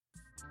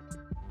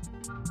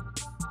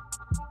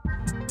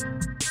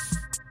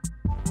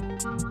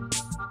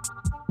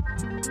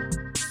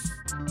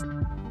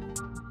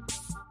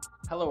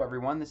Hello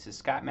everyone, this is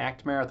Scott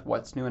McNamara with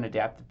What's New in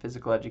Adaptive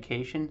Physical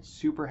Education.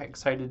 Super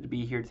excited to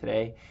be here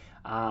today.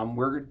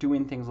 We're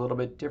doing things a little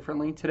bit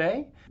differently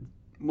today.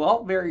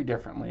 Well, very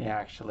differently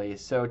actually.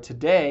 So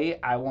today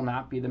I will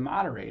not be the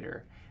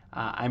moderator.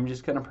 I'm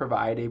just going to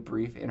provide a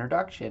brief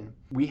introduction.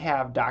 We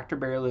have Dr.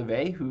 Barry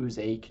LeVay, who's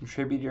a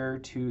contributor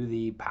to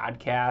the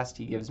podcast.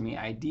 He gives me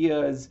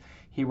ideas.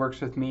 He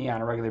works with me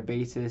on a regular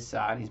basis,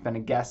 and he's been a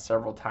guest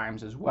several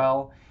times as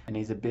well. And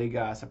he's a big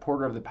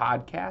supporter of the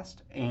podcast,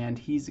 and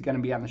he's going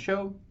to be on the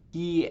show.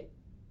 He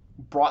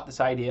brought this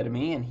idea to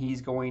me, and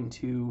he's going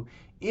to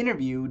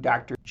interview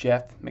Dr.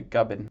 Jeff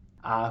McGubbin,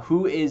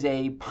 who is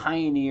a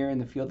pioneer in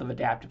the field of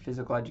adaptive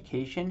physical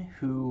education,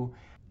 who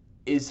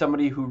is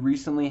somebody who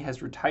recently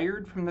has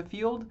retired from the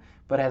field,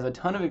 but has a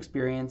ton of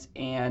experience.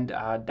 And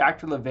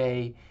Dr.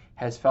 LeVay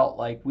has felt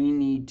like we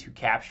need to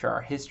capture our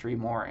history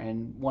more.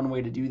 And one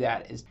way to do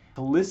that is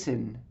to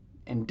listen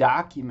and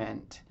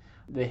document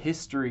the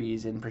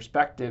histories and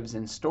perspectives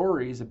and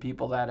stories of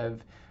people that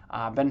have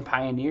been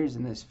pioneers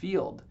in this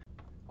field.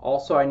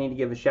 Also, I need to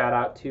give a shout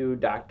out to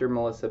Dr.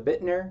 Melissa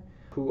Bittner,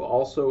 who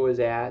also is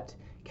at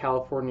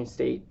California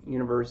State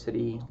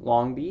University,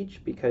 Long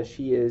Beach, because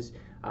she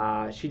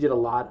did a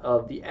lot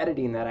of the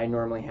editing that I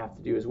normally have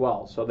to do as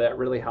well. So that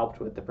really helped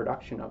with the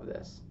production of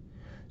this.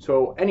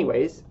 So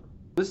anyways,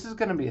 this is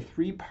going to be a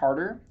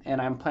three-parter,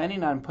 and I'm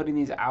planning on putting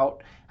these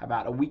out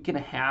about a week and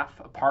a half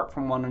apart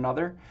from one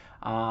another.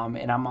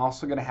 And I'm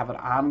also going to have an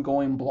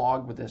ongoing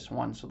blog with this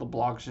one. So the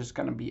blog's just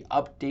going to be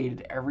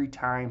updated every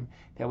time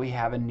that we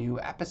have a new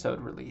episode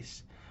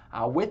release.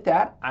 With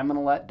that, I'm going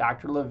to let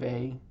Dr.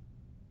 LeVay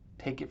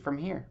take it from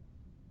here.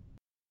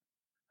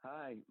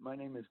 Hi, my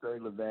name is Barry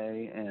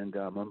LeVay, and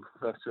I'm a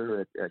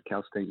professor at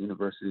Cal State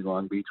University,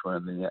 Long Beach, where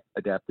I'm the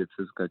Adaptive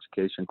Physical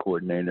Education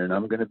Coordinator, and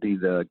I'm going to be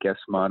the guest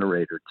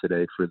moderator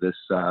today for this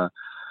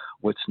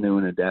What's New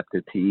in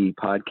Adaptive PE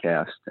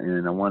podcast.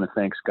 And I want to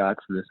thank Scott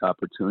for this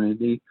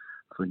opportunity,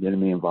 for getting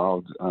me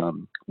involved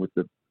with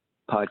the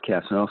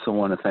podcast. And I also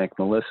want to thank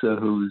Melissa,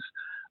 who's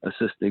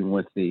assisting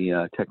with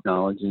the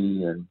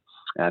technology and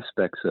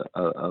aspects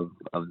of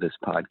this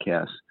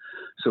podcast.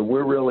 So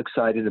we're real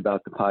excited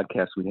about the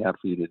podcast we have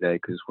for you today,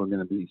 because we're going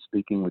to be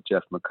speaking with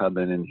Jeff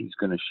McGubbin, and he's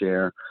going to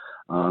share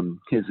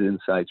his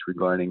insights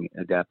regarding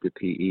adaptive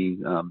PE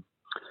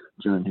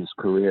during his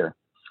career.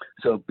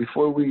 So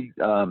before we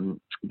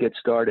get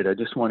started, I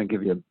just want to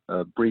give you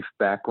a brief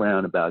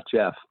background about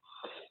Jeff.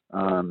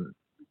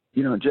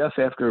 Jeff,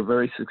 after a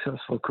very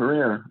successful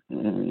career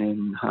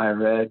in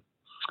higher ed,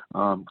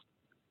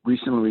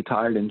 recently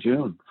retired in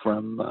June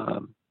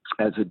from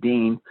as a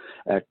dean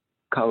at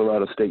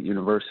Colorado State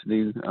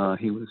University.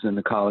 He was in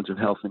the College of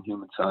Health and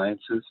Human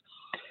Sciences.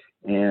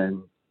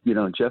 And,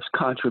 Jeff's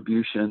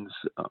contributions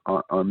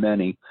are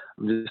many.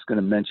 I'm just going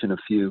to mention a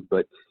few,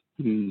 but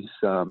he's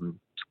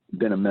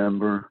been a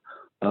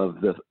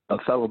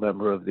fellow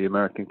member of the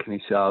American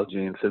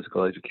Kinesiology and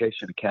Physical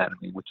Education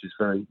Academy, which is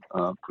very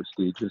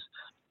prestigious.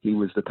 He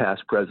was the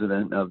past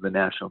president of the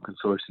National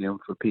Consortium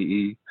for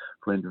PE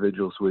for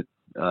Individuals with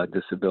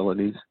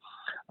Disabilities.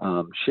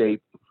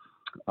 SHAPE,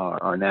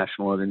 our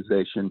national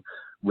organization,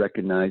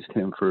 recognized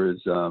him for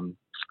his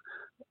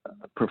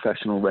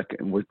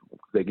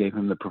they gave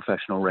him the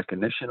Professional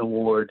Recognition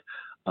Award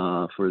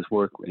for his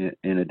work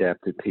in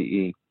adaptive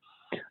PE.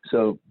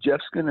 So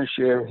Jeff's going to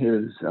share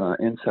his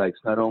insights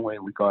not only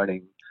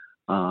regarding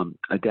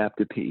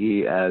adaptive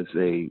PE as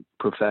a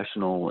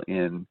professional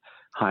in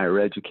higher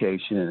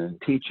education and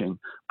teaching,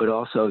 but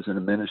also as an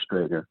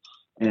administrator.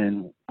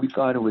 And we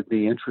thought it would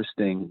be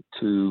interesting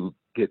to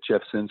get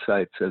Jeff's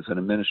insights as an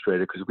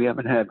administrator, because we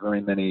haven't had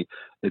very many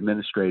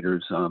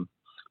administrators on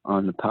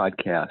the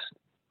podcast.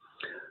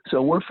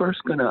 So we're first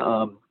going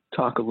to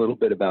talk a little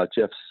bit about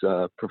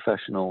Jeff's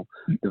professional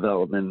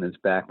development, his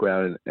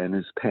background, and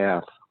his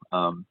path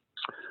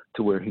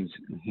to where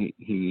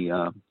he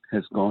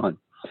has gone.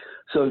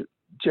 So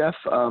Jeff,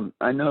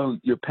 I know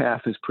your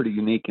path is pretty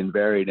unique and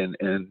varied,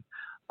 and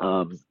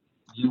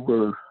you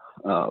were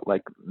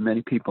like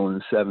many people in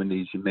the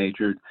 70s, you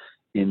majored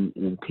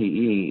in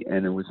PE,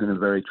 and it was in a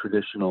very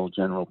traditional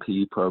general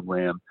PE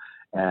program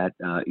at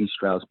East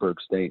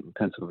Stroudsburg State in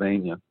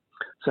Pennsylvania.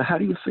 So how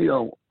do you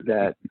feel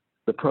that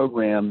the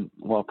program,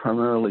 while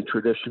primarily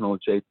traditional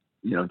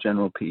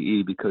general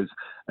PE, because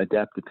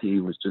adaptive PE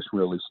was just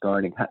really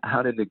starting,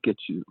 how did it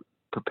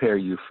prepare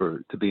you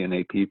to be an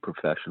AP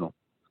professional?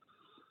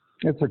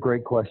 It's a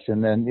great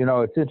question. And,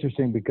 it's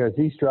interesting because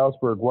East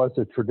Stroudsburg was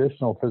a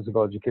traditional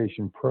physical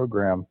education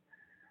program,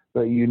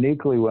 but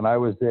uniquely when I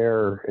was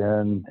there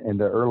in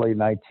the early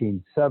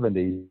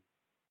 1970s,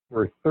 there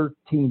were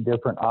 13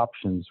 different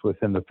options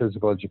within the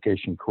physical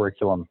education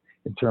curriculum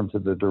in terms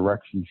of the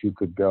directions you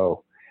could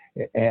go.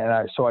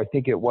 And so I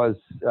think it was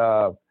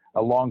a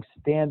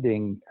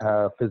long-standing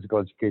physical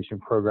education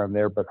program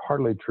there, but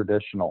hardly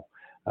traditional.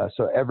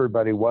 So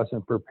everybody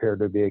wasn't prepared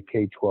to be a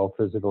K-12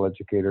 physical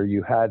educator.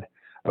 You had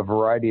a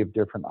variety of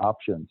different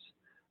options.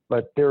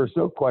 but there is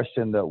no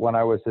question that when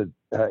I was at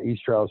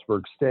East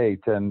Stroudsburg State,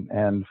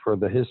 and for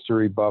the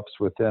history buffs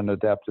within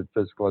adapted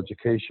physical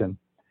education,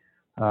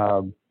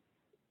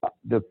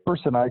 the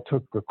person I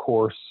took the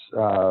course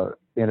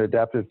in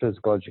adapted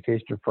physical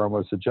education from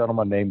was a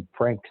gentleman named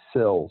Frank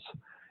Sills.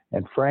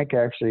 And Frank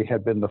actually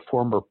had been the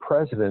former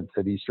president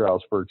at East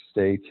Stroudsburg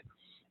State,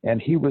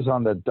 and he was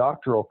on the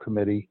doctoral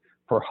committee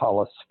for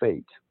Hollis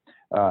Fate.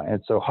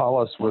 And so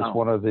Hollis was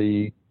one of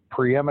the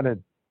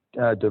preeminent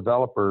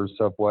developers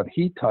of what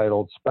he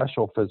titled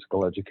special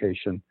physical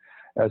education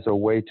as a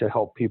way to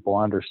help people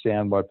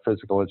understand what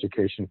physical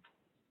education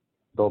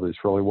abilities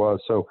really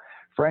was. So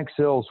Frank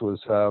Sills was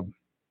a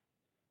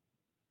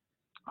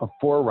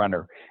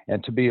forerunner.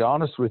 And to be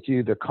honest with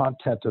you, the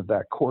content of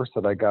that course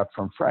that I got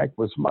from Frank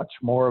was much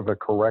more of a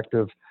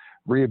corrective,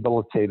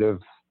 rehabilitative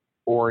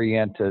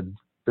oriented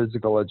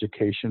physical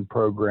education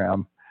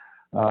program,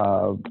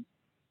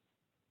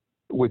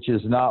 which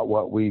is not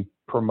what we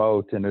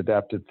promote in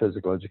adapted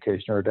physical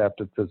education or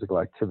adapted physical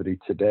activity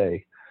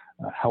today.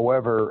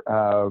 However,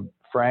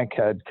 Frank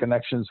had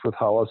connections with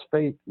Hollis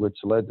Fate, which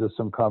led to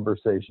some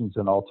conversations,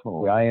 and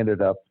ultimately I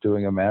ended up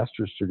doing a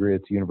master's degree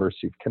at the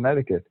University of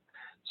Connecticut,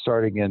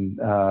 starting in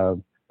the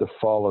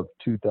fall of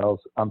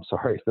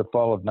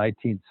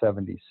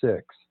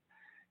 1976.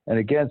 And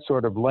again,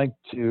 sort of linked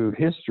to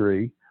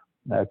history,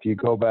 if you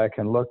go back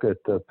and look at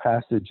the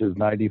passage of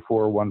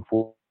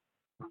 9414,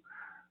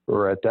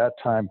 or at that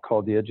time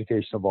called the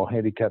Education of All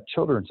Handicapped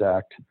Children's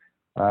Act,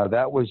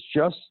 that was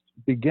just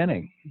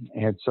beginning.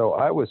 And so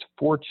I was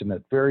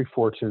fortunate, very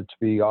fortunate, to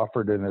be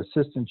offered an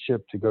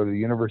assistantship to go to the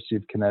University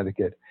of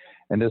Connecticut.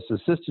 And this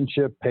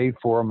assistantship paid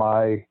for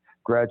my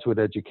graduate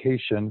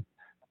education.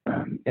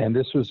 And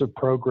this was a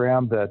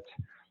program that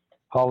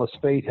Hollis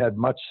Fate had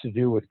much to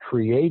do with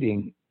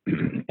creating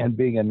and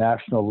being a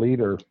national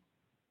leader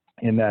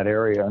in that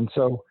area. And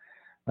so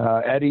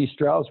at East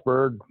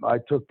Stroudsburg, I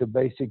took the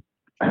basic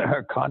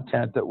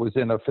content that was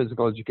in a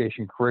physical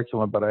education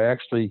curriculum, but I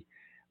actually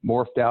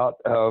morphed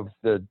out of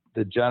the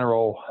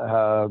general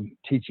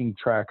teaching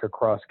track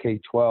across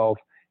K-12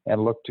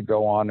 and looked to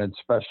go on and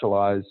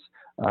specialize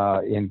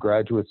in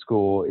graduate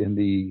school in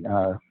the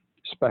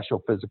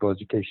special physical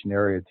education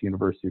area at the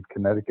University of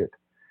Connecticut.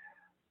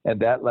 And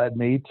that led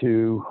me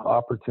to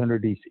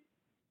opportunities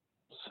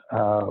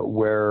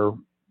where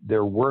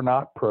there were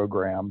not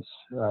programs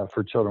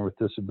for children with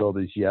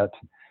disabilities yet,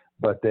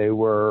 but they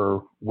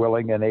were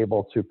willing and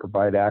able to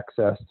provide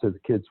access to the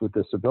kids with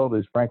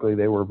disabilities. Frankly,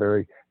 they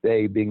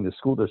being the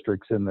school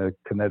districts in the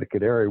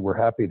Connecticut area, were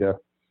happy to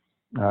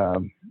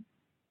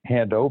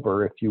hand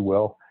over, if you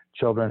will,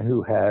 children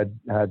who had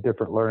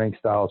different learning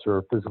styles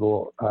or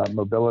physical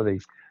mobility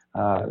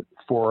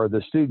for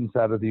the students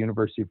out of the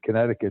University of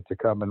Connecticut to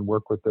come and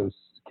work with those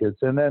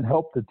kids, and then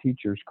help the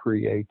teachers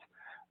create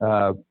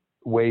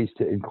ways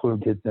to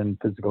include kids in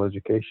physical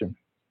education.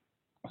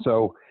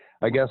 So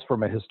I guess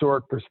from a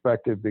historic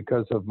perspective,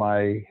 because of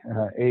my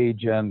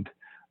age and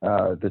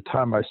the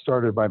time I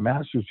started my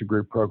master's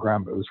degree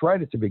program, it was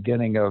right at the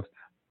beginning of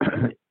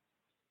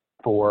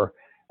for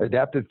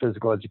adapted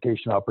physical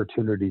education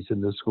opportunities in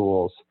the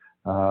schools.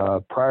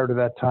 Prior to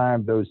that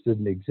time, those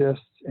didn't exist,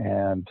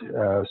 and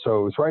so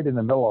it was right in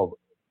the middle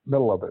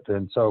of it.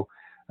 And so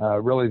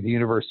really the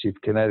University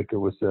of Connecticut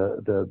was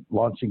the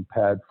launching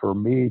pad for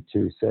me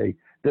to say,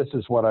 this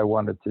is what I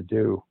wanted to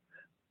do.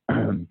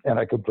 And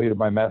I completed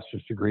my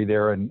master's degree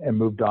there and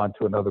moved on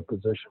to another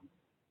position.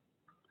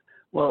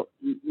 Well,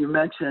 you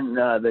mentioned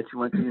that you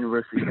went to the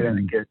University of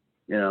Connecticut,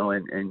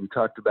 and you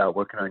talked about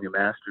working on your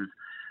master's.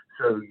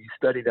 So you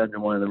studied under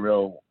one of the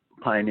real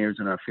pioneers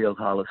in our field,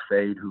 Hollis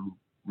Fate, who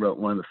wrote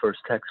one of the first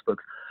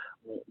textbooks.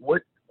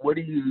 What would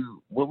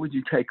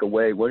you take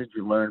away? What did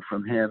you learn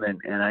from him?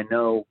 And I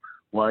know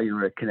while you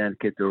were at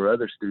Connecticut, there were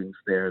other students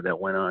there that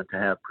went on to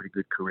have pretty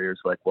good careers,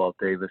 like Walt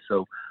Davis.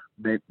 So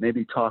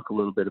maybe talk a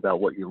little bit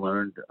about what you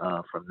learned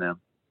from them.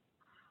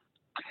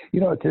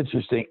 It's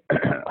interesting.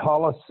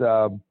 Hollis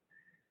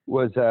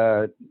was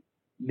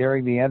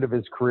nearing the end of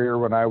his career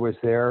when I was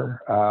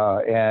there,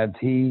 and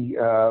he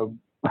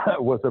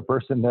was a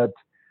person that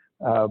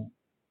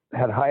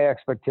had high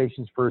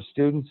expectations for his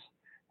students.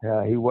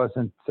 He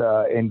wasn't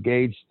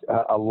engaged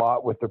a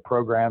lot with the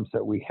programs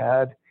that we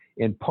had,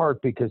 in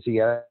part because he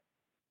had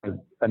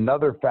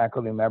another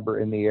faculty member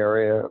in the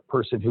area, a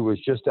person who was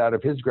just out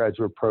of his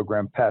graduate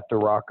program, Pat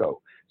DiRocco.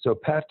 So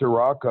Pat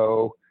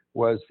DiRocco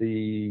was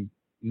the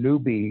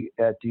newbie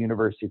at the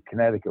University of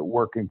Connecticut,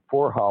 working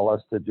for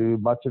Hollis to do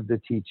much of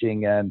the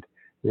teaching and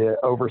the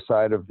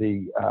oversight of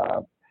the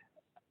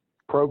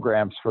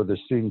programs for the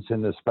students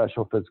in the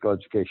special physical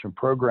education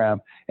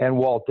program. And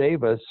Walt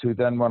Davis, who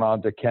then went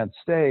on to Kent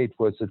State,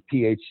 was a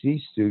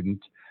PhD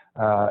student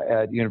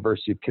at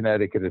University of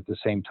Connecticut at the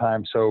same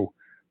time. So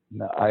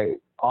I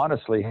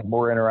honestly had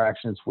more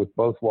interactions with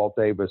both Walt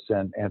Davis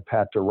and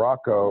Pat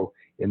DiRocco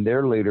in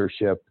their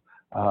leadership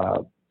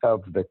of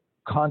the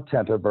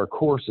content of our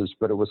courses,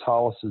 but it was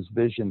Hollis's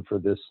vision for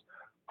this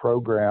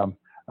program.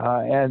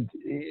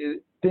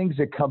 Things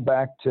that come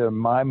back to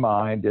my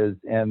mind is,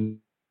 and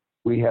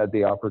we had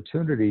the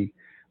opportunity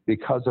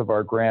because of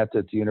our grant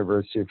at the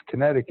University of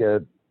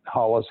Connecticut,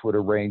 Hollis would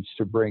arrange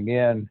to bring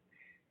in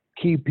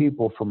key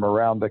people from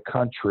around the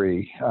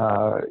country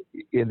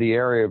in the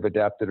area of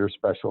adapted or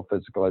special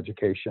physical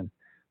education.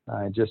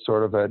 Just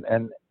sort of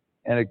an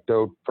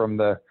anecdote from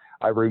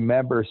I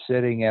remember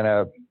sitting in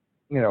a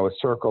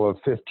circle of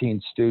 15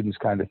 students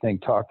kind of thing,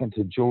 talking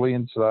to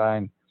Julian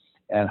Stein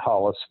and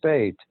Hollis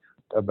Fate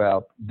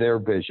about their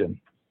vision.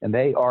 And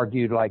they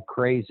argued like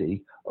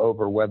crazy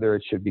over whether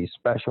it should be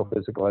special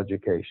physical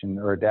education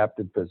or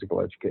adapted physical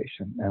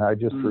education. And I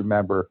just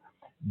remember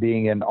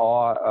being in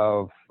awe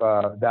of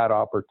that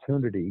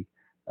opportunity.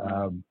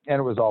 And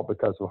it was all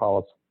because of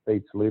Hollis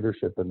Fate's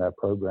leadership in that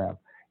program.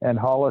 And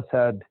Hollis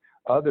had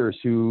others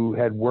who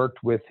had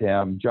worked with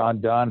him. John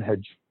Dunn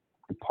had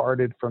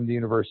departed from the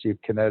University of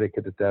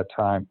Connecticut at that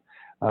time.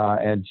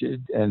 And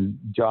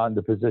John,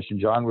 the position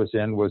John was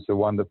in was the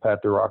one that Pat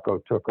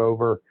DiRocco took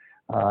over.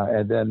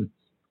 And then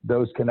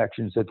those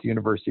connections at the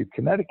University of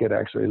Connecticut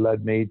actually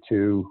led me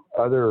to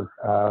other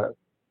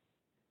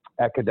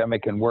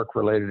academic and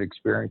work-related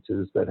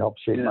experiences that helped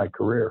shape my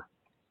career.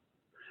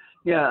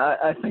 Yeah,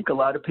 I think a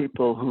lot of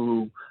people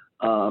who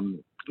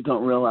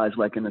don't realize,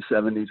 like in the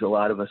 70s, a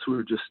lot of us, we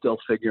were just still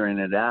figuring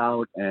it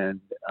out. And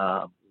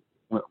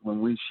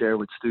when we share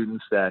with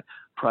students that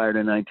prior to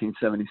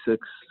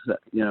 1976,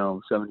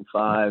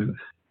 75,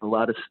 a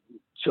lot of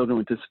children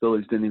with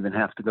disabilities didn't even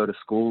have to go to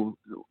school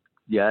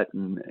yet.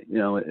 And,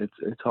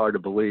 it's hard to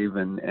believe.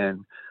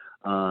 And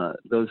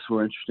those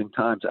were interesting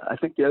times. I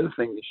think the other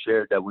thing you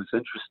shared that was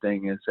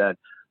interesting is that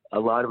a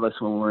lot of us,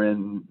 when we're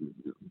in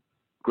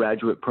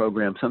graduate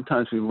programs,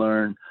 sometimes we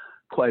learn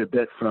quite a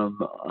bit from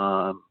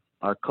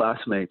our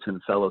classmates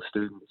and fellow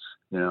students,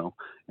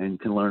 and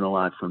can learn a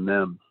lot from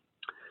them.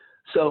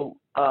 So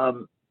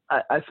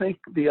I think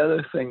the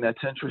other thing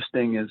that's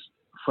interesting is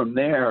from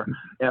there,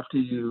 after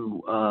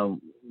you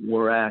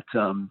were at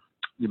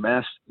you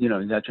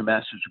got your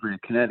master's degree in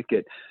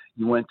Connecticut,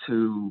 you went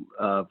to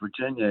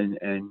Virginia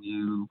and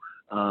you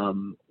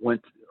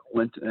went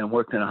and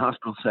worked in a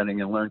hospital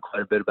setting and learned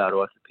quite a bit about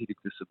orthopedic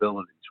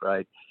disabilities,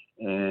 right?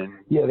 And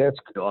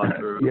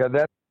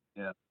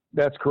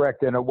that's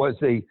correct. And it was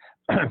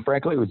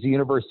frankly, it was the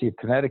University of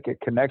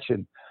Connecticut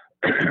connection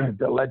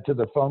that led to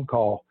the phone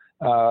call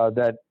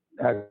that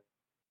had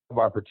an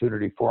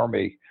opportunity for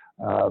me.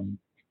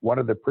 One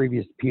of the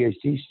previous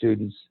PhD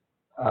students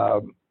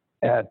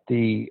at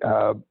the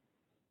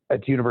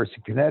University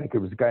of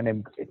Connecticut was a guy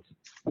named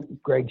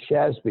Greg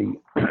Shasby,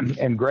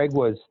 and Greg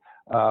was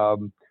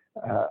on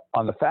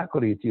the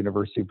faculty at the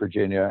University of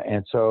Virginia,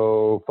 and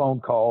so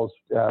phone calls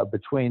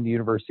between the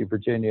University of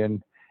Virginia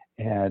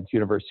and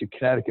University of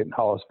Connecticut and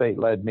Hollis Fate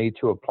led me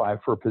to apply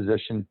for a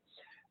position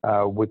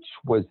which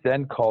was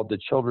then called the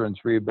Children's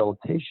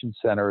Rehabilitation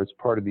Center as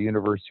part of the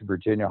University of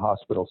Virginia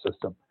hospital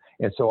system.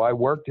 And so I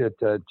worked at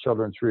the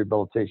Children's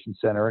Rehabilitation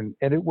Center, and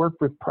it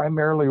worked with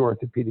primarily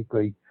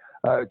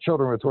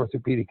children with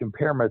orthopedic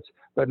impairments,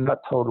 but not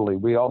totally.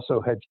 We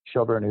also had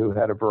children who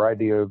had a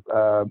variety of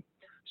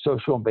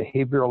social and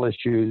behavioral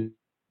issues,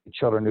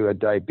 children who had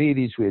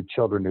diabetes, we had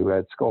children who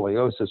had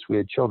scoliosis, we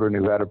had children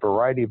who had a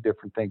variety of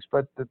different things.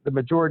 But the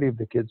majority of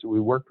the kids that we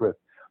worked with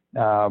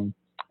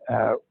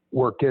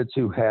were kids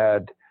who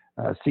had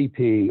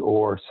CP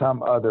or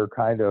some other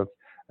kind of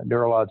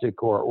neurologic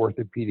or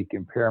orthopedic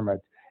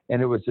impairment.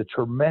 And it was a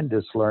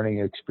tremendous learning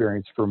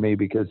experience for me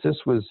because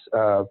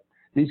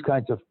these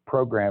kinds of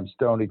programs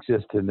don't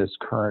exist in this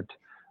current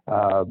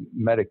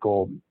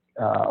medical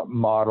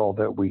model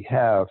that we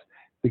have,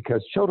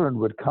 because children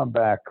would come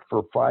back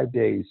for 5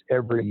 days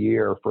every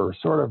year for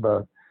sort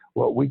of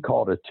what we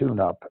called a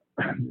tune-up,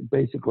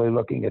 basically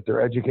looking at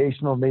their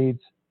educational needs,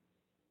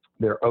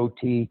 their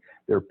OT,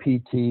 their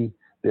PT,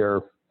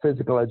 their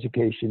physical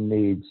education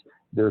needs,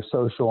 their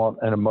social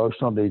and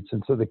emotional needs.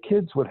 And so the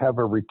kids would have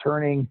a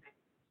returning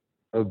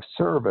of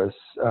service.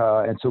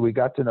 And so we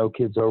got to know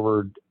kids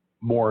over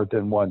more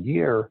than 1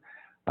 year.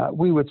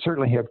 We would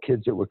certainly have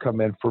kids that would come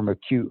in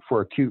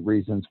for acute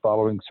reasons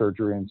following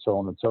surgery and so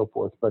on and so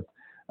forth. But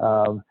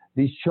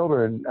these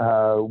children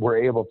were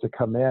able to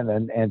come in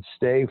and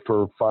stay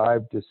for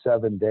 5 to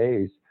 7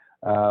 days,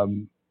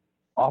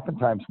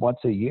 oftentimes once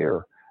a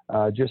year,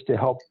 just to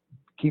help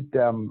keep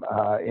them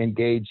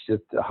engaged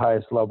at the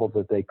highest level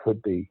that they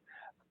could be.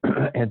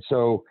 And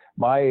so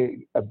my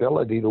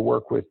ability to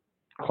work with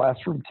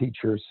classroom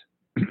teachers,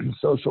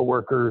 social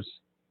workers,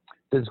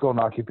 physical and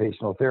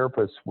occupational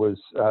therapists was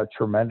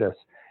tremendous.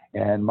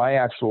 And my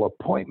actual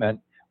appointment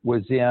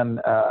was in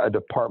a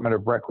Department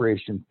of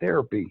Recreation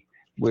Therapy,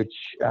 which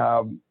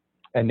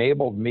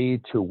enabled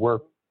me to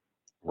work with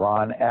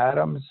Ron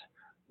Adams.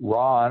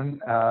 Ron,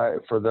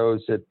 for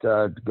those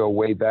that go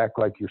way back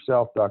like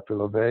yourself, Dr.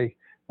 LeVay,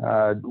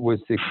 was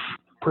the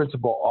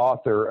principal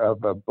author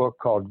of a book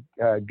called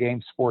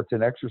Games, Sports,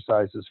 and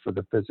Exercises for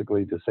the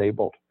Physically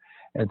Disabled.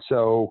 And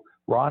so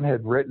Ron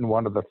had written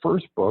one of the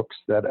first books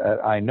that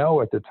I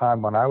know at the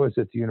time when I was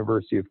at the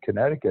University of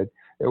Connecticut.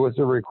 It was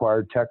a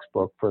required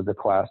textbook for the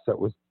class that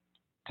was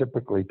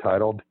typically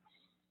titled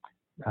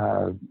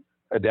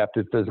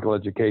adapted physical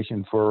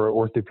education for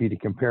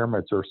orthopedic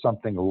impairments or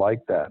something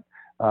like that.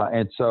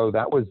 And so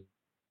that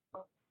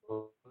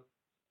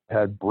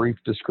had brief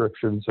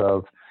descriptions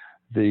of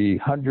the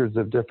hundreds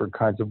of different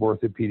kinds of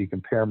orthopedic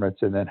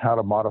impairments, and then how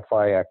to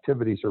modify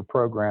activities or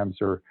programs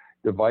or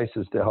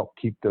devices to help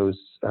keep those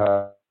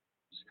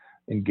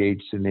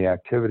engaged in the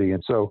activity.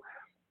 And so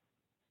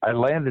I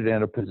landed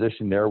in a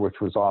position there,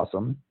 which was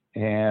awesome.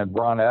 And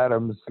Ron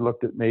Adams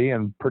looked at me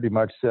and pretty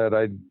much said,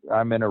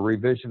 I'm in a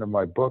revision of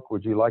my book.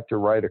 Would you like to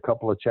write a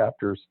couple of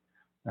chapters?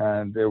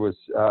 And it was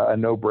a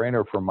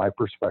no-brainer from my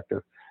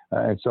perspective.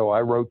 And so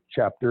I wrote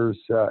chapters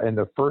in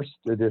the first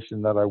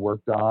edition that I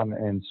worked on,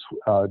 and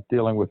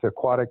dealing with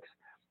aquatics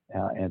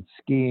and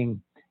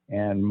skiing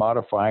and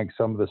modifying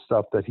some of the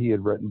stuff that he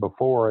had written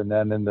before. And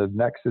then in the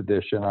next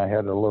edition, I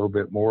had a little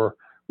bit more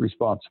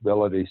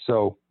responsibility.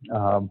 So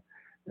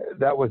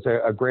that was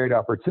a great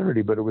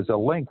opportunity, but it was a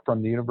link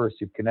from the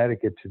University of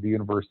Connecticut to the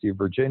University of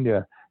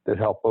Virginia that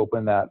helped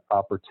open that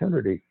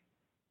opportunity.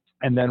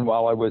 And then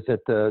while I was at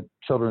the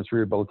Children's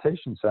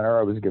Rehabilitation Center,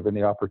 I was given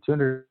the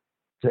opportunity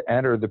to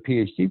enter the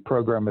PhD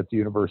program at the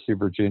University of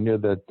Virginia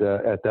that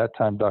at that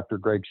time, Dr.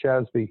 Greg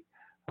Shasby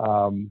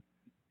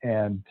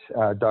and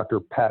Dr.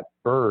 Pat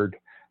Bird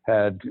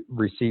had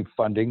received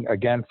funding,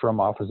 again, from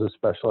Office of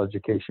Special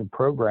Education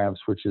Programs,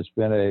 which has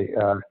been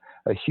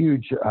a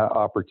huge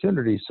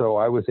opportunity. So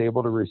I was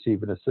able to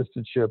receive an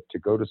assistantship to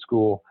go to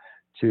school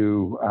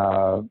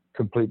to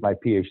complete my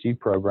PhD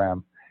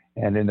program.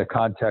 And in the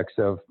context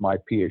of my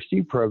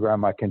PhD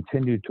program, I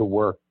continued to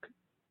work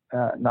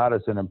not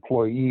as an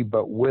employee,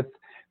 but with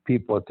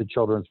people at the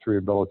Children's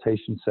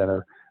Rehabilitation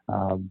Center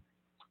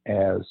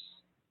as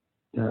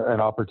an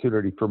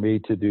opportunity for me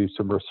to do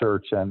some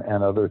research and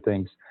other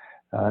things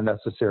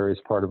necessary as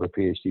part of a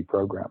PhD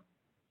program.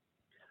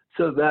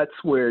 So is that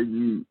where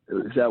you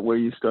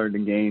started to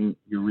gain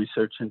your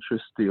research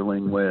interest,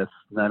 dealing with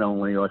not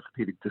only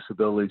orthopedic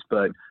disabilities,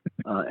 but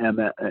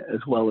MS,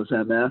 as well as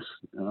MS?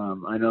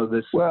 I know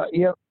this. Well,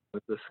 yeah.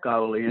 With the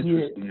scholarly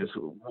interest in you,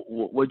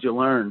 what'd you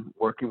learn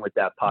working with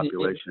that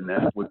population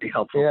that would be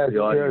helpful to the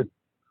audience?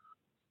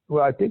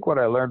 Well, I think what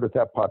I learned with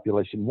that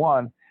population,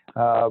 one,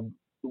 I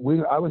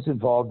was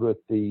involved with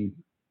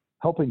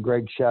helping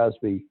Greg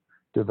Shasby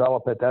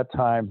develop at that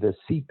time the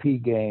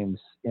CP Games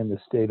in the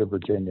state of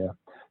Virginia.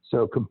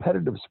 So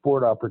competitive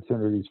sport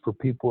opportunities for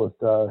people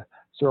with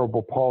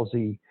cerebral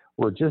palsy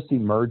were just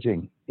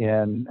emerging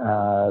in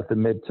the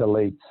mid to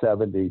late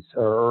 70s,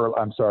 or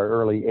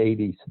early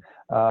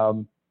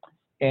 80s.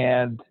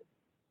 And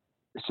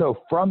so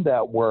from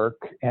that work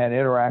and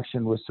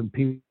interaction with some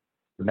people,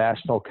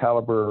 national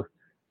caliber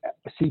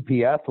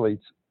CP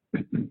athletes,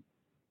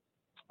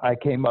 I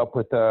came up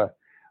with a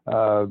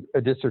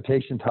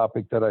dissertation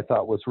topic that I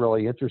thought was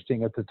really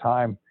interesting at the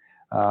time,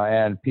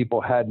 and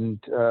people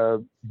hadn't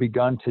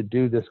begun to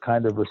do this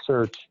kind of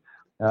research,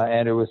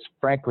 and it was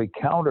frankly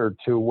counter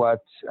to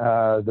what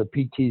the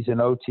PTs and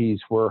OTs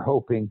were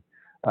hoping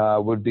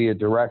would be a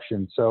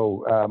direction.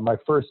 So my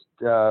first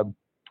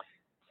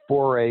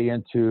foray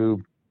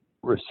into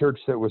research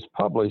that was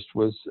published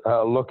was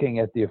looking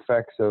at the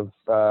effects of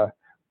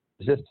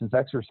resistance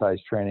exercise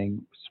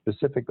training,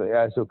 specifically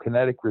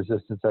isokinetic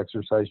resistance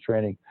exercise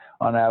training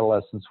on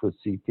adolescents with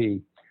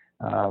CP.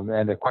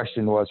 And the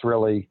question was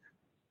really,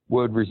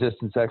 would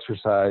resistance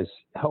exercise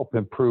help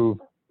improve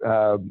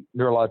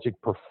neurologic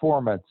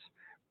performance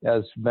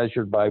as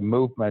measured by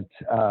movement,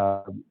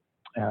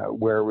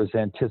 where it was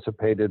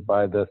anticipated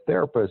by the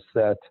therapist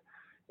that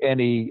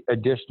any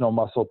additional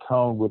muscle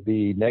tone would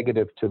be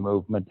negative to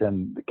movement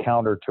and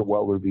counter to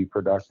what would be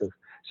productive.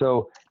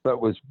 So, but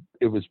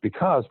it was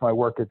because my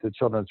work at the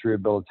Children's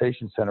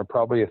Rehabilitation Center,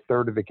 probably a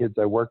third of the kids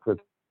I worked with,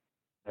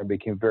 I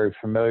became very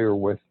familiar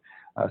with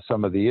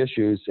some of the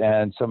issues,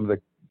 and some of the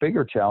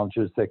bigger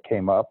challenges that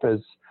came up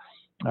as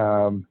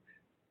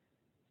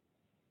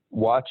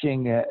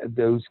watching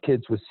those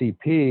kids with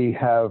CP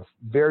have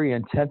very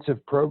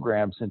intensive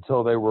programs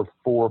until they were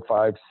 4,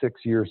 5,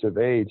 6 years of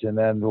age, and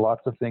then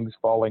lots of things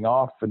falling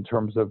off in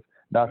terms of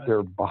not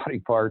their body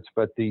parts,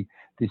 but the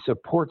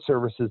support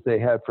services they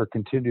had for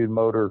continued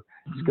motor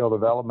skill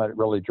development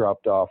really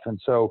dropped off.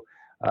 And so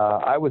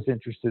I was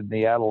interested in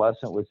the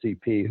adolescent with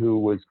CP who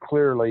was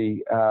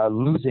clearly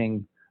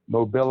losing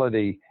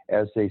mobility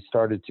as they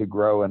started to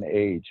grow and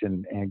age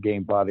and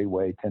gain body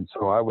weight. And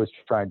so I was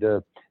trying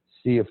to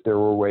see if there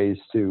were ways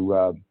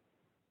to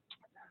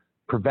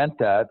prevent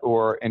that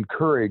or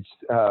encourage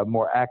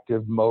more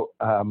active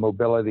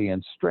mobility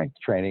and strength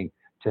training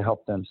to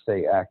help them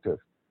stay active.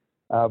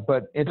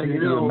 But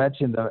you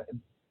mentioned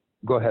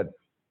go ahead.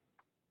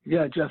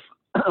 Yeah, Jeff,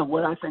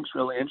 what I think is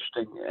really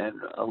interesting, and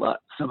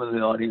some of the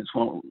audience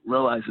won't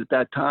realize, at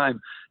that time,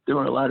 there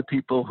were a lot of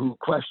people who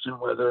questioned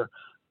whether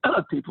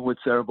people with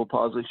cerebral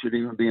palsy should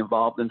even be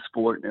involved in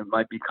sport, and it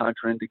might be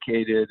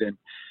contraindicated,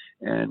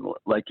 and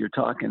like you're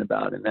talking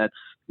about. And that's,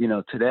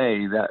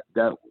 today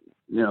that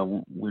we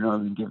don't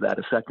even give that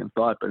a second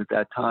thought, but at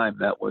that time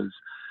that was,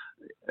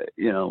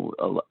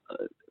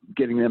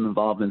 getting them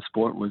involved in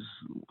sport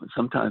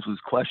sometimes was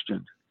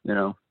questioned,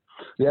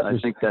 Yeah, I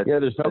think that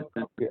there's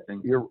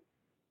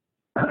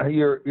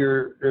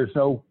there's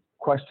no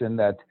question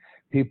that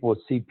people with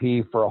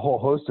CP, for a whole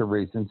host of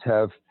reasons,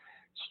 have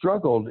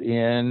struggled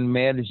in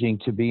managing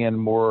to be in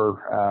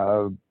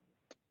more.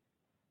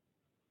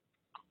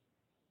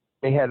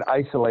 They had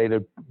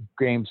isolated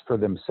games for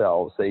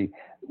themselves.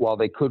 While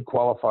they could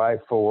qualify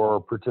for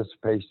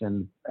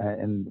participation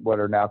in what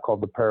are now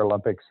called the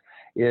Paralympics,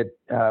 it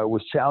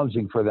was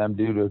challenging for them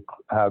due to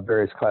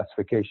various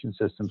classification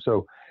systems.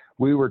 So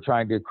we were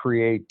trying to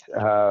create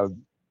a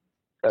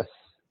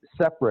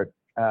separate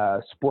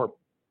sport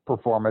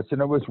performance,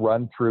 and it was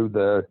run through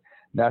the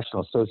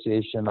National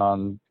Association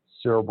on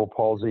Cerebral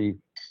Palsy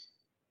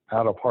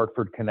out of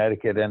Hartford,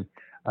 Connecticut.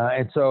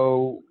 And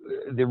so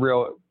the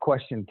real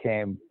question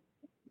came,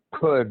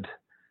 could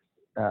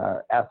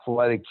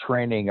athletic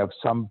training of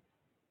some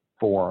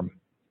form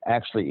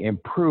actually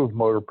improve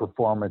motor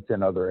performance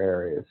in other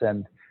areas?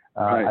 And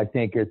right. I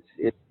think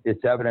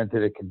it's evident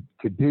that it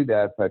could do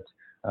that. But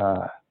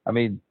I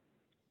mean,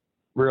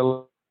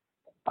 really,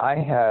 I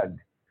had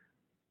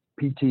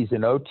PTs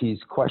and OTs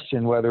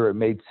question whether it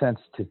made sense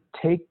to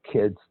take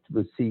kids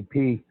with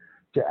CP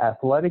to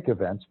athletic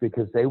events,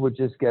 because they would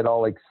just get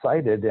all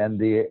excited and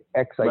the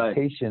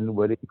excitation right.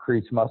 would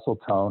increase muscle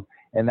tone,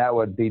 and that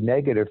would be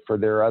negative for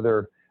their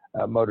other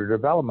motor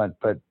development.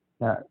 But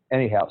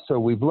anyhow, so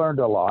we've learned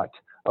a lot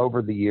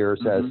over the years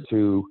mm-hmm. as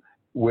to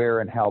where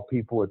and how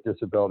people with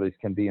disabilities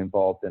can be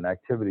involved in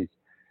activities.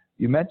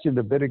 You mentioned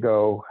a bit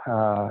ago,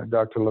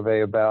 Dr.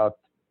 LeVay, about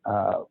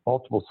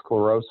multiple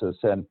sclerosis,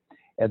 and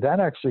that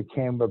actually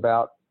came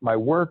about, my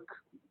work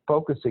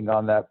focusing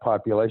on that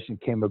population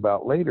came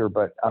about later,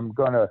 but I'm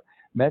going to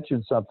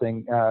mention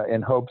something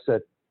in hopes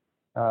that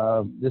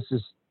this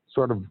is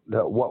sort of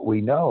what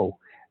we know.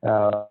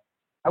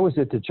 I was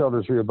at the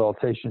Children's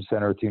Rehabilitation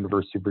Center at the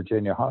University of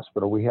Virginia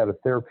Hospital. We had a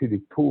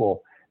therapeutic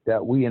pool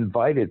that we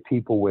invited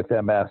people with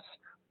MS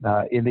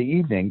in the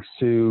evenings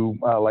to,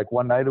 like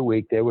one night a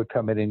week, they would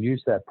come in and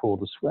use that pool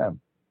to swim.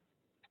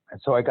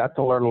 And so I got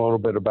to learn a little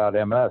bit about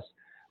MS,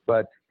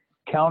 but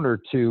counter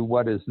to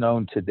what is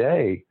known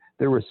today,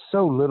 there was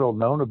so little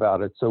known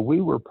about it. So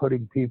we were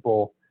putting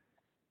people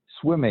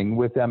swimming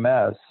with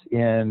MS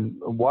in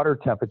water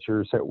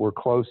temperatures that were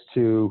close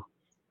to,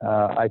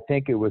 I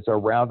think it was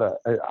around a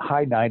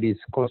high 90s,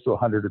 close to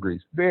 100 degrees,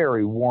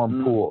 very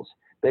warm pools.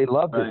 They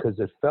loved it because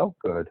it felt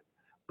good.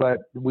 But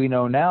we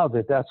know now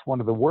that that's one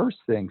of the worst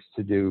things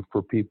to do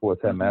for people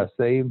with MS.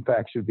 They, in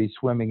fact, should be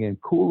swimming in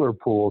cooler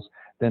pools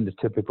than the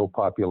typical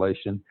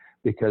population,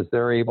 because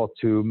they're able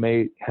to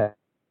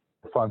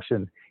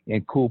function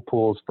in cool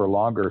pools for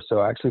longer.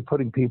 So actually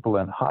putting people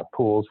in hot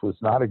pools was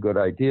not a good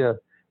idea.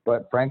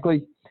 But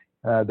frankly,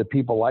 the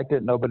people liked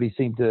it. Nobody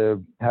seemed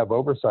to have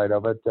oversight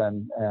of it.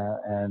 And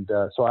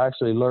so I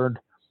actually learned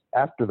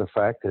after the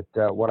fact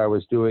that what I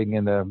was doing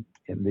in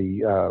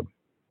the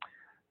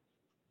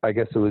I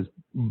guess it was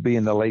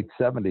being the late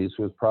 70s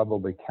was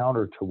probably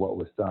counter to what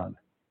was done.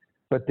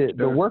 But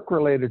the work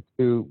related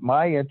to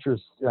my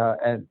interest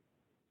and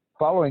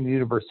following the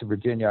University of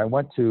Virginia, I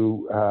went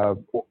to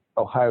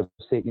Ohio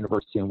State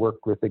University and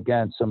worked with,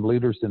 again, some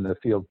leaders in the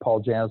field,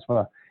 Paul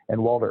Jansma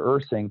and Walter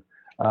Ursing.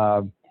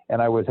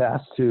 And I was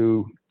asked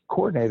to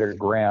coordinate a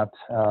grant.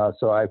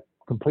 So I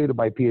completed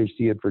my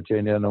PhD at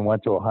Virginia and then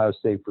went to Ohio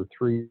State for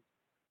 3 years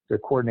to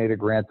coordinate a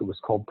grant that was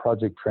called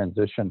Project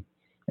Transition.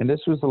 And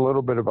this was a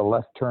little bit of a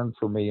left turn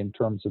for me in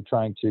terms of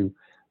trying to,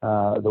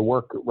 the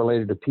work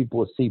related to people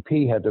with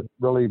CP had to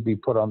really be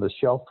put on the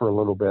shelf for a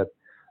little bit.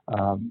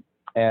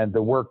 And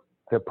the work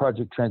that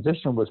Project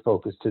Transition was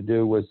focused to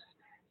do was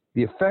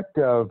the effect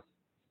of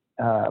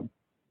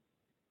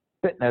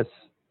fitness,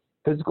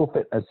 physical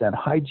fitness and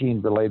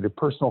hygiene related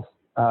personal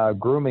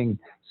grooming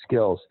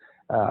skills.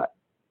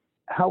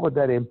 How would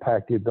that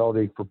impact the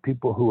ability for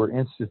people who are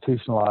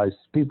institutionalized,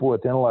 people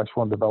with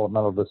intellectual and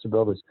developmental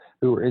disabilities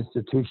who are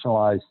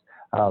institutionalized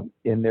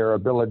in their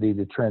ability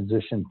to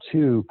transition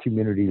to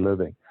community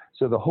living?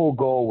 So the whole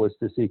goal was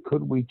to see,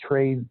 could we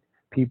train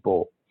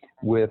people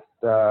with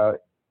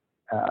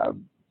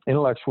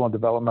intellectual and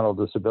developmental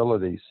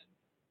disabilities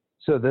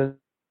so that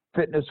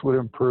fitness would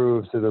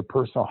improve, so their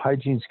personal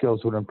hygiene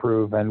skills would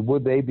improve, and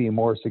would they be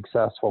more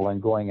successful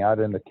in going out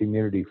in the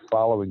community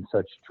following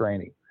such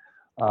training?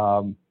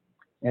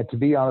 And to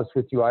be honest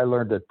with you, I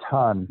learned a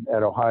ton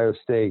at Ohio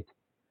State,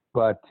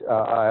 but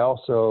I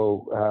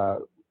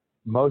also,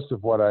 most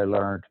of what I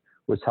learned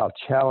was how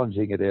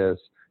challenging it is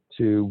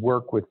to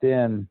work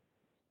within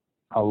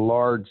a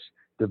large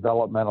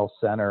developmental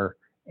center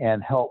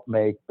and help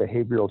make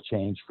behavioral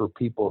change for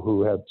people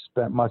who have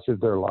spent much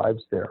of their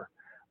lives there.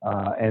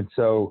 And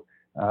so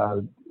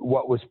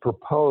what was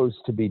proposed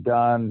to be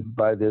done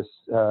by this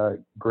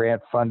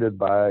grant funded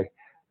by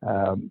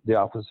the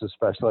Office of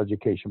Special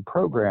Education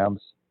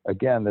Programs,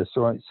 again, the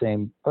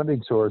same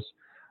funding source,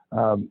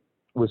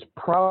 was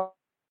probably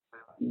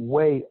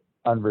way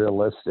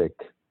unrealistic,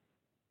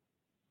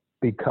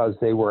 because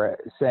they were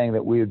saying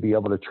that we would be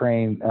able to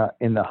train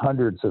in the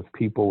hundreds of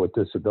people with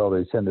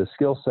disabilities, and the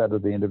skill set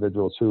of the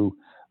individuals who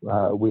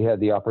we had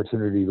the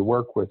opportunity to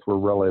work with were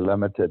really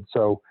limited.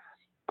 So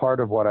part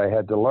of what I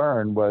had to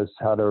learn was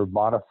how to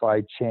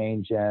modify,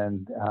 change,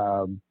 and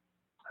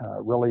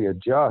really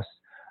adjust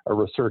a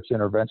research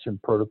intervention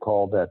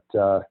protocol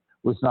that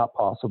was not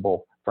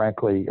possible,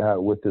 frankly,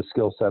 with the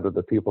skill set of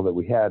the people that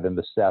we had and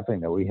the staffing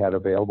that we had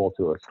available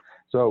to us.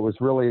 So it was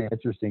really an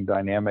interesting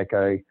dynamic.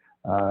 I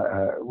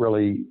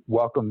really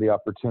welcomed the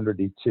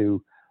opportunity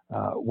to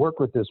work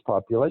with this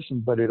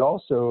population, but it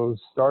also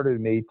started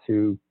me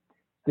to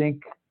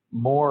think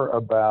more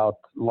about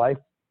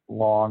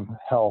lifelong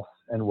health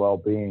and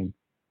well-being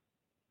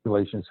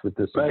relations with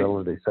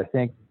disabilities. Right. I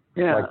think,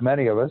 like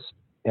many of us,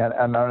 and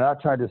I'm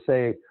not trying to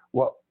say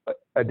what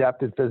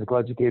adapted physical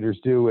educators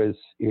do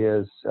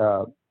is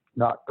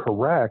not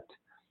correct,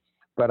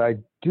 but I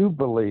do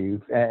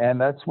believe,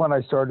 and that's when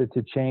I started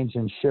to change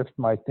and shift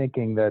my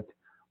thinking, that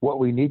what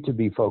we need to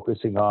be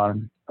focusing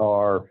on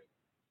are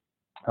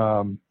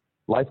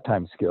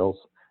lifetime skills,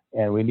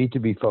 and we need to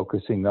be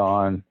focusing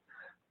on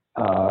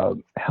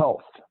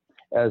health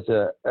as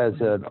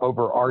an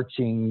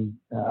overarching,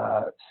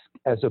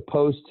 as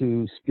opposed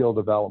to skill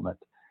development.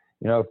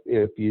 You know,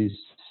 if you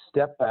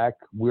step back,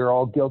 we're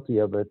all guilty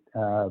of it,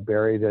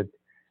 Barry, that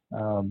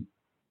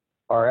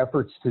our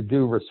efforts to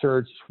do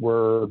research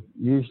were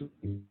usually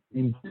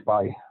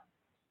by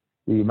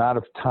the amount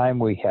of time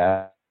we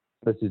had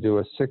to do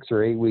a 6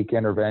 or 8 week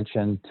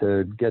intervention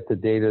to get the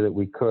data that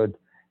we could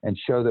and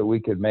show that we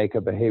could make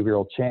a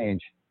behavioral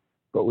change.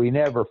 But we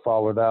never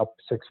followed up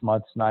 6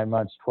 months, 9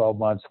 months, 12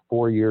 months,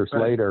 4 years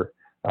later.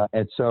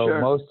 And so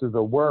most of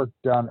the work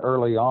done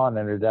early on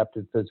in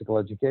adapted physical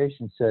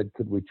education said,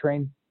 could we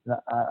train?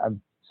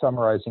 I'm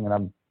summarizing, and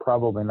I'm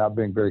probably not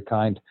being very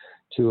kind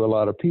to a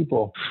lot of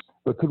people,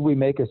 but could we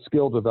make a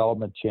skill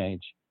development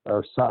change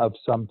or of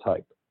some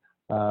type?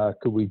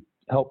 Could we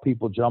help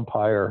people jump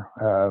higher,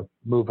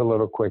 move a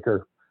little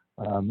quicker,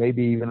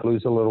 maybe even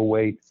lose a little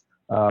weight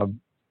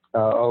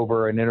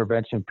over an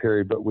intervention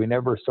period? But we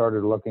never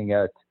started looking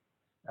at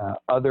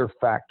other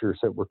factors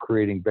that were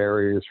creating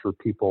barriers for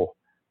people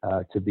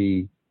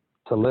to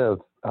live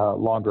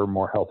longer,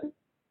 more healthy.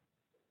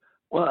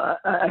 Well,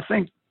 I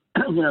think,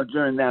 you know,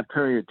 during that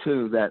period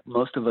too, that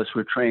most of us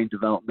were trained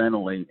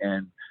developmentally,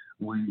 and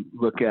we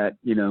look at,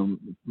 you know,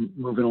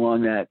 moving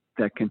along that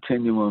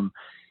continuum,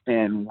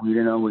 and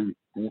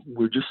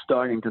we're just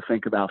starting to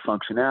think about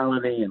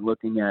functionality and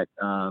looking at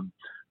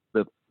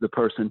the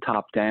person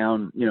top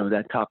down, you know,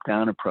 that top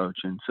down approach.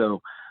 And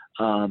so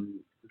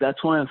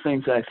that's one of the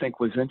things that I think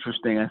was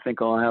interesting. I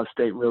think Ohio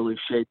State really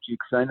shaped you,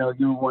 because I know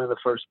you were one of the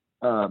first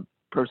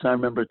person I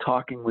remember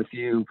talking with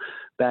you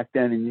back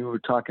then, and you were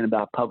talking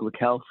about public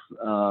health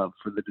for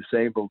the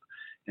disabled,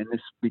 and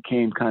this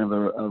became kind of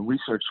a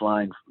research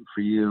line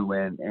for you,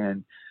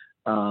 and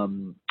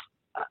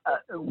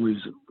was,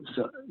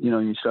 so, you know,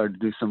 you started to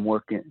do some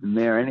work in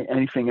there.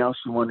 Anything else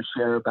you want to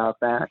share about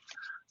that,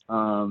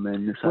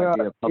 and this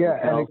idea of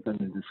public health and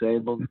the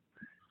disabled?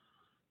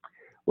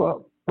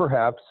 Well,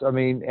 perhaps. I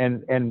mean,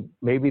 and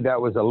maybe that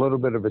was a little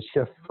bit of a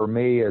shift for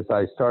me as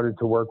I started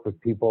to work with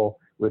people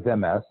with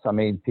MS. I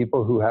mean,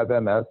 people who have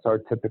MS are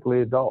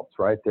typically adults,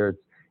 right?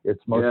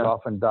 It's most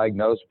often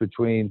diagnosed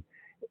between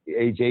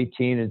age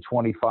 18 and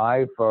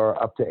 25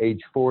 or up to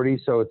age 40.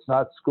 So it's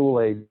not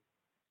school age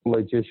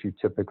issue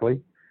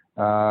typically.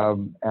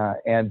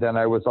 And then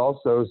I was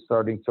also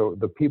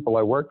the people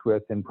I worked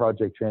with in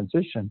Project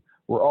Transition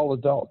were all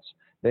adults.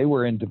 They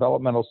were in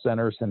developmental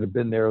centers and had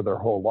been there their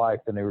whole life,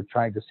 and they were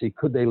trying to see,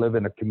 could they live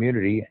in a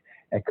community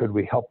and could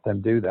we help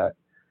them do that?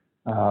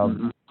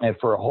 And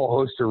for a whole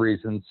host of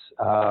reasons,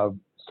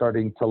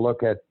 starting to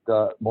look at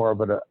more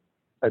of an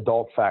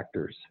adult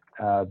factors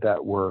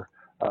that were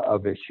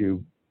of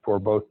issue for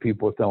both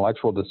people with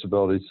intellectual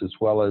disabilities as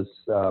well as,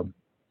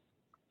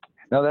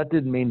 now that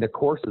didn't mean the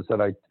courses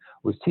that I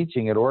was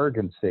teaching at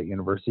Oregon State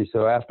University.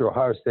 So after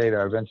Ohio State,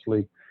 I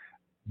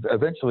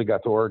eventually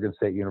got to Oregon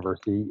State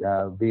University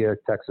via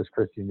Texas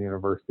Christian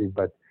University,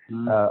 but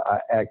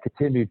I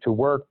continued to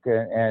work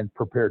and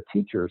prepare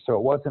teachers. So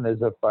it wasn't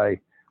as if I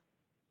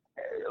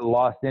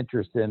lost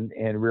interest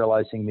in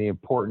realizing the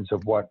importance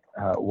of what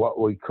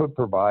we could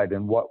provide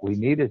and what we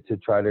needed to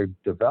try to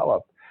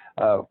develop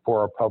for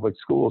our public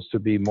schools to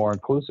be more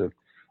inclusive.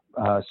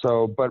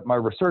 But my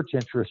research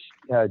interest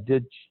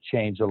did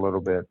change a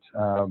little bit.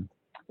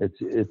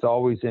 It's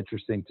always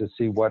interesting to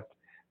see what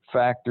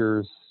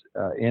factors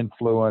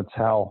influence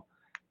how,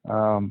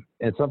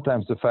 and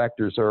sometimes the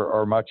factors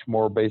are much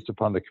more based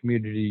upon the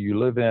community you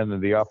live in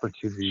and the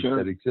opportunities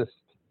that exist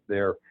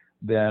there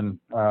than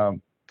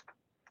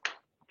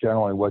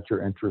generally what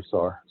your interests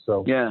are.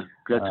 So yeah,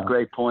 that's a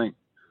great point.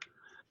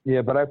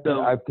 Yeah, but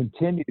I've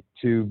continued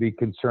to be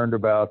concerned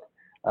about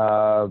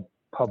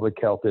public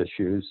health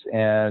issues,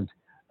 and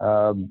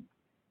I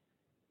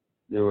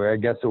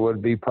guess it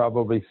would be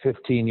probably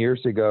 15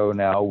 years ago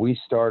now, we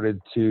started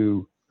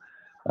to,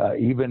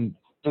 even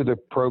through the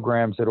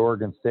programs at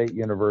Oregon State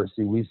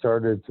University, we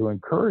started to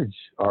encourage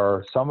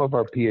some of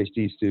our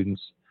PhD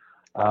students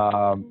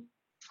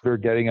they're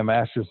getting a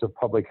Master's of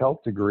Public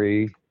Health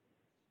degree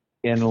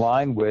in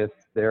line with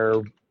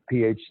their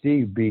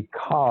PhD,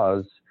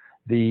 because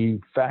the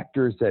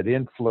factors that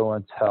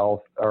influence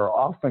health are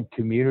often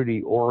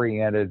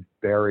community-oriented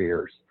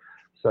barriers,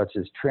 such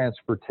as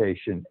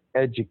transportation,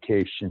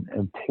 education,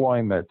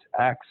 employment,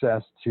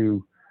 access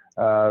to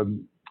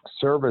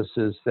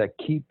services that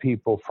keep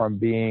people from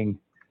being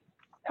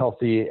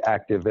healthy,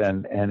 active,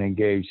 and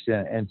engaged.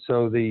 And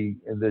so the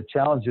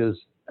challenges,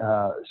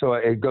 so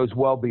it goes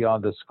well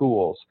beyond the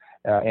schools.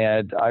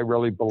 And I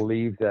really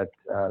believe that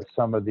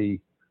some of the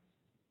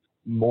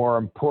more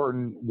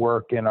important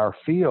work in our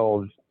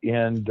field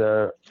in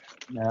the,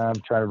 I'm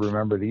trying to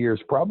remember the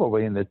years,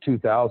 probably in the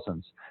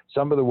 2000s.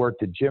 Some of the work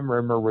that Jim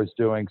Rimmer was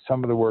doing,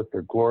 some of the work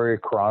that Gloria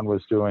Cron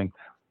was doing,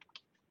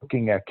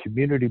 looking at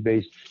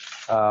community-based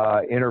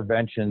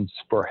interventions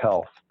for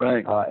health.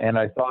 Right. And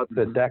I thought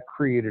that that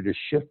created a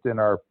shift in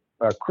our,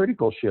 a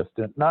critical shift,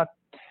 not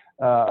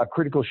a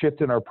critical shift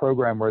in our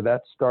program where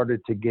that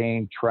started to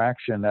gain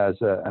traction as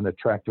an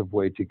attractive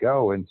way to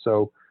go. And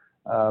so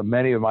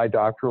many of my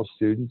doctoral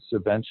students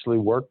eventually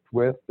worked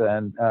with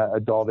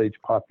adult age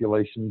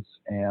populations,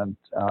 and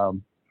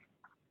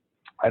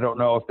I don't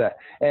know if that,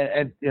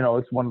 and you know,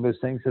 it's one of those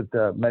things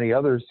that many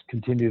others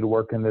continue to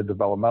work in the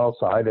developmental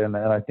side, and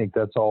I think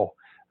that's all.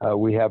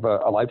 We have a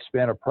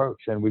lifespan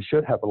approach, and we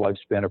should have a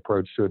lifespan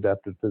approach to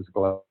adaptive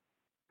physical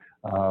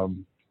health.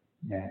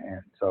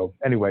 And so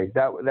anyway,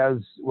 that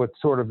was what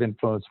sort of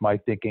influenced my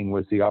thinking,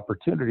 was the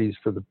opportunities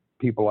for the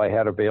people I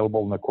had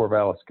available in the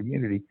Corvallis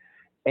community,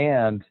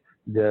 and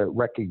the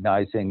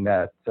recognizing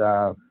that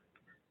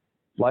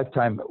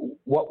lifetime,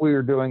 what we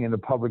were doing in the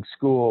public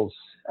schools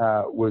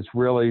was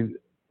really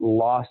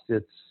lost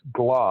its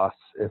gloss,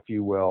 if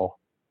you will,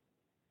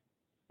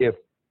 if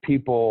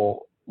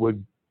people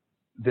would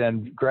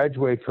then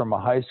graduate from a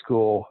high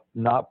school,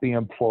 not be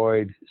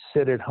employed,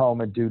 sit at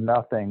home and do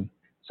nothing.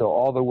 So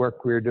all the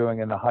work we were doing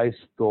in the high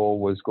school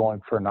was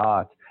going for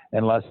naught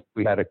unless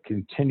we had a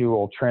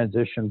continual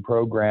transition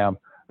program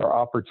or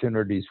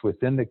opportunities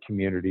within the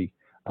community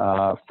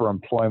for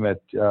employment,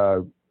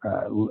 you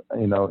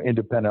know,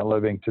 independent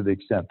living to the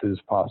extent that is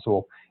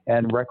possible,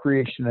 and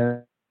recreation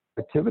and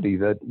activity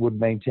that would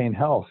maintain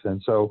health.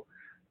 And so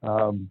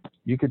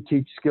you could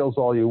teach skills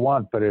all you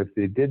want, but if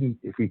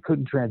we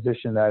couldn't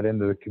transition that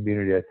into the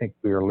community, I think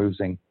we are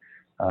losing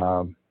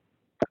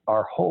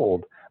our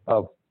hold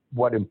of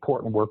what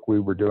important work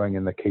we were doing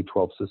in the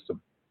K-12 system.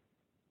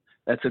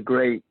 That's a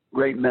great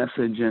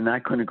message, and I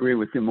couldn't agree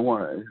with you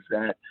more. Is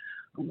that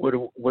what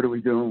are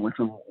we doing with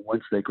them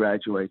once they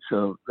graduate?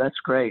 So that's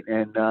great.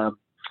 And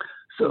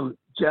so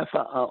Jeff,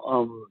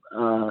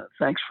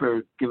 thanks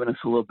for giving us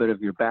a little bit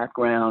of your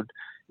background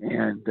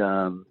and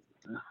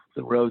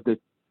the road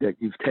that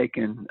you've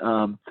taken.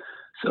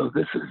 So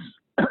this is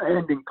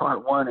ending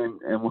part one,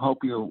 and we hope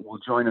you will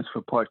join us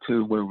for part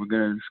two, where we're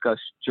going to discuss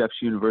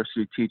Jeff's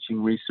university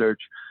teaching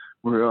research.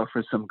 We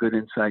offer some good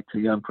insight to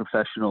young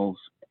professionals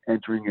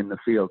entering in the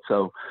field.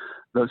 So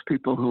those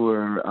people who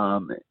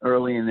are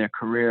early in their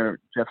career,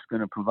 Jeff's going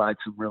to provide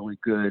some really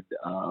good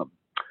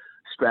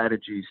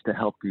strategies to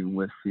help you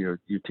with your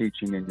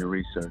teaching and your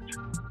research.